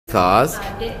Because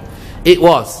it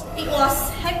was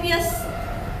happiest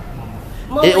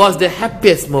moment. It was the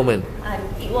happiest moment.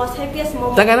 It was happiest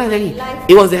moment Tangan in lagi. my life.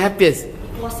 It was the happiest.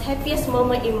 It was happiest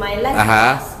moment in my life.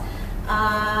 Aha. Because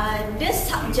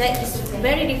this subject is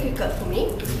very difficult for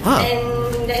me, and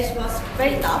that was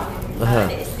very tough.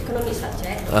 That is economic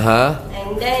subject.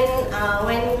 And then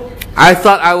when I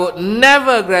thought I would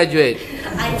never graduate.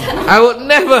 I would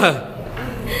never.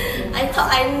 I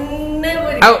thought I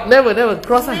would never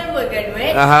cross. Never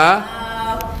graduate.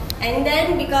 And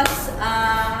then because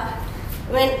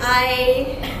when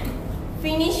I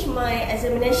finish my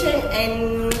examination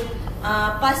and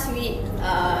pass with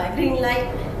green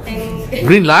light and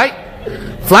Green light,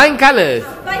 flying colors.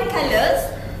 flying colors,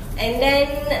 and then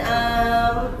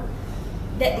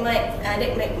that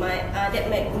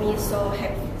make me so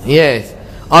happy. Yes.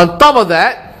 On top of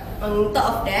that,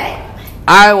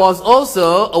 I was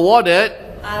also awarded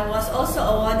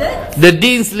the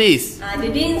Dean's List. The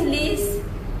Dean's List.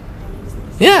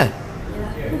 Yeah.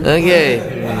 Okay.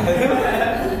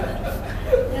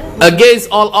 Against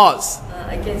all odds.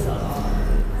 Against all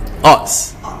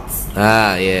Odds. odds.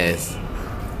 Yes.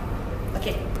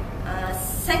 Okay.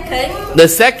 Second. The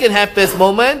second happiest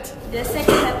moment. The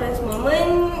second happiest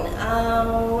moment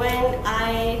when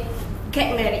I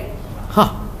get married. Kau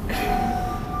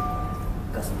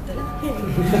betul lah.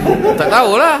 Tak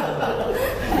tahulah.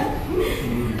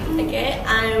 Okay.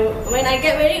 When I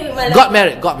get married with my lover.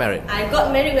 Got married. I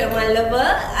got married with my lover.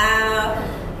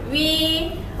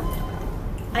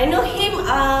 I know him.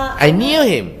 I knew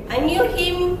him. I knew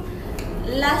him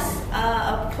last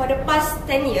for the past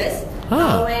 10 years.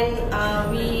 When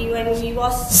we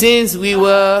was Since we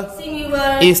were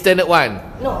in standard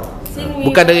 1. No,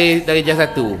 Bukan dari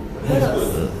JAS 1.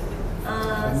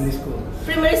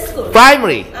 Primary school.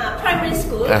 Primary. Primary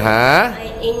school.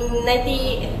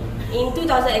 In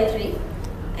 2003,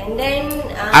 and then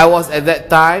I was at that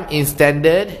time in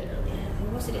standard.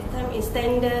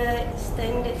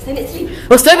 Standard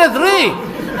 3. Oh, standard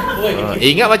 3.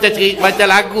 Ingat macam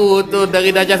lagu tu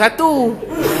dari darjah 1.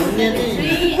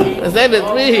 Standard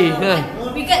 3.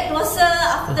 We get closer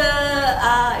after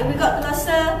we got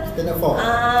closer Standard 4.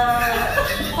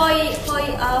 4 years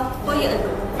ago.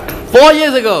 4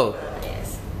 years ago.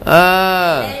 Yes.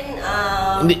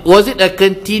 Then, was it a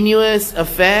continuous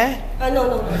affair?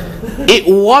 No. It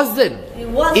wasn't.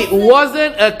 It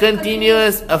wasn't a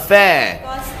continuous affair.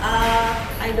 Because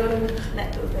I don't like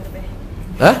to affair.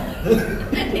 Huh?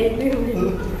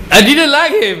 I didn't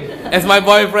like him as my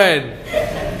boyfriend.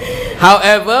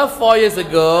 However, 4 years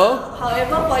ago, we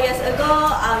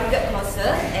got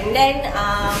closer, and then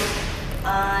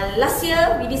last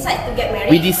year we decided to get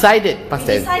married. we decided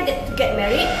to get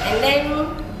married, and then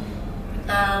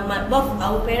both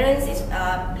our parents is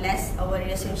bless our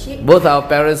relationship. Both our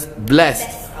parents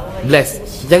blessed.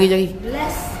 Jari.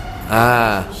 Bless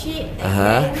Ah. relationship, and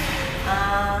then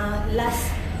last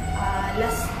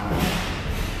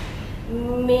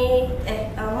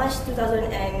March 2000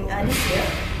 and this year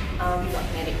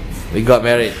we got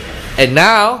married. And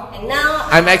now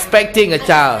I'm expecting a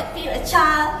child.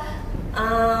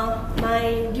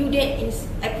 My due date is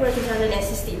April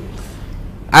 2016.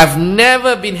 I've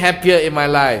never been happier in my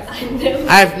life.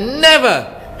 I've never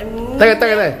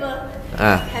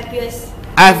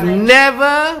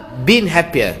been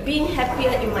happier.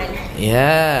 In my life.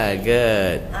 Yeah,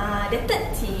 good. The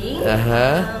third thing,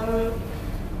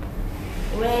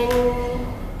 when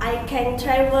I can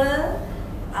travel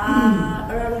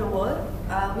around the world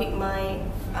with my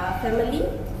family,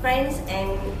 friends,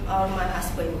 and my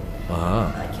husband.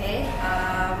 Okay.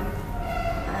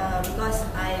 Because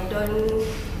I don't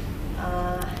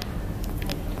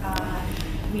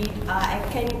I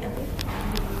can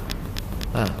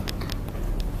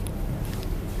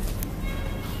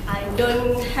I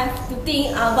don't have to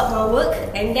think about my work,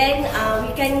 and then we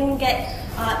can get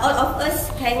all of us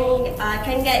can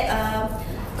get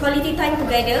quality time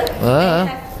together and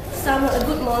have some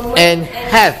good moment and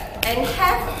have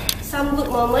some good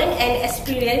moment and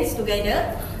experience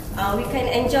together. We can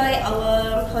enjoy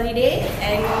our holiday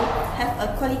and have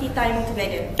a quality time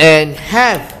together. And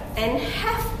have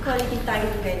quality time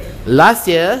together. Last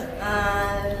year,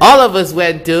 all of us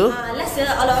went to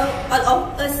all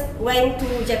of us went to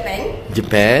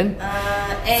Japan.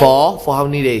 And for how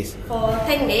many days? For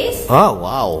 10 days. Oh,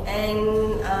 wow.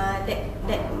 And that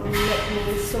made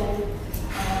me so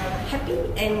happy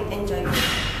and enjoyable.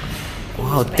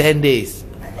 Wow, 10 days.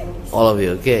 10 days. All of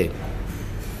you, okay.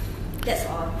 That's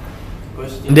all.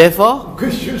 Therefore,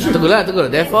 tunggulah.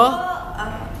 Therefore,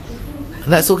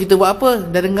 nak suruh kita buat apa?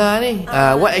 Dah dengar ni.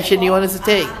 What action you want us to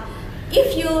take?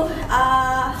 If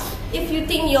you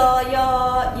think your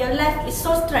life is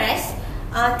so stressed,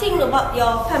 think about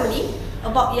your family,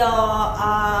 about your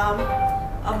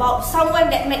about someone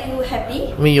that make you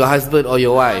happy. I mean your husband or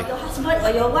your wife. Your husband or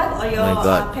your wife or your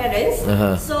parents.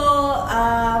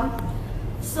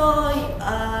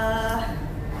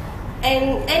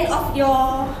 And end of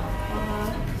your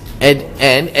and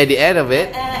at the end of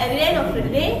it, at the end of the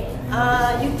day,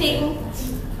 you think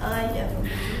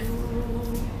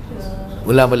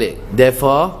ulang balik.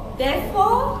 Therefore,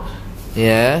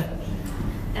 yeah.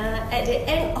 At the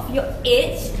end of your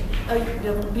age,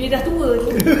 bila dah tua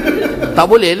tu. Tak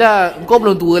boleh lah. Kau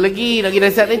belum tua lagi. Lagi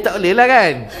nasihat ni tak boleh lah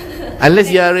kan.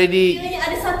 Unless you are ready.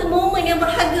 Ada satu momen yang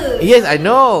berharga. Yes, I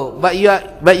know. But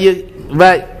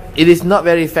it is not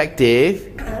very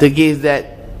effective to give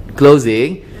that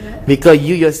closing because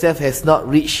you yourself has not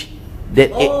reached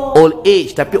that old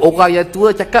age. Tapi orang yang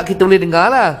tua cakap kita boleh dengar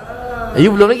lah.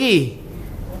 You belum lagi.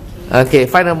 Okay,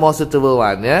 find a more suitable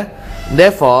one, yeah.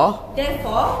 Therefore,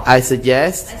 I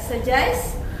suggest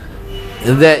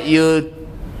that you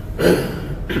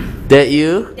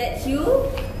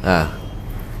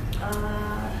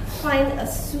find a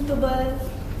suitable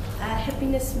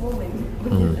happiness moment.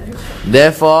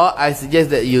 Therefore, I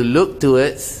suggest that you look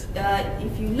towards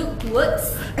if you look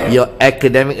towards your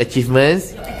academic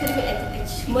achievements,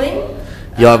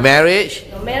 your marriage,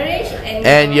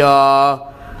 and your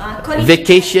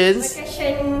vacations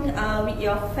with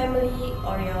your family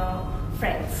or your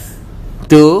friends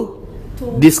to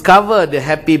discover the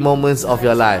happy moments of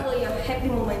your life.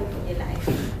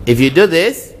 If you do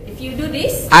this,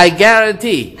 I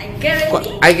guarantee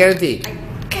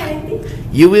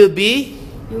you will be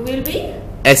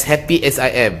as happy as I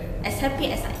am.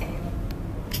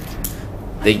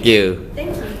 Thank you.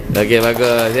 Okay,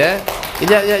 bagus ya.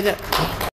 Sekejap.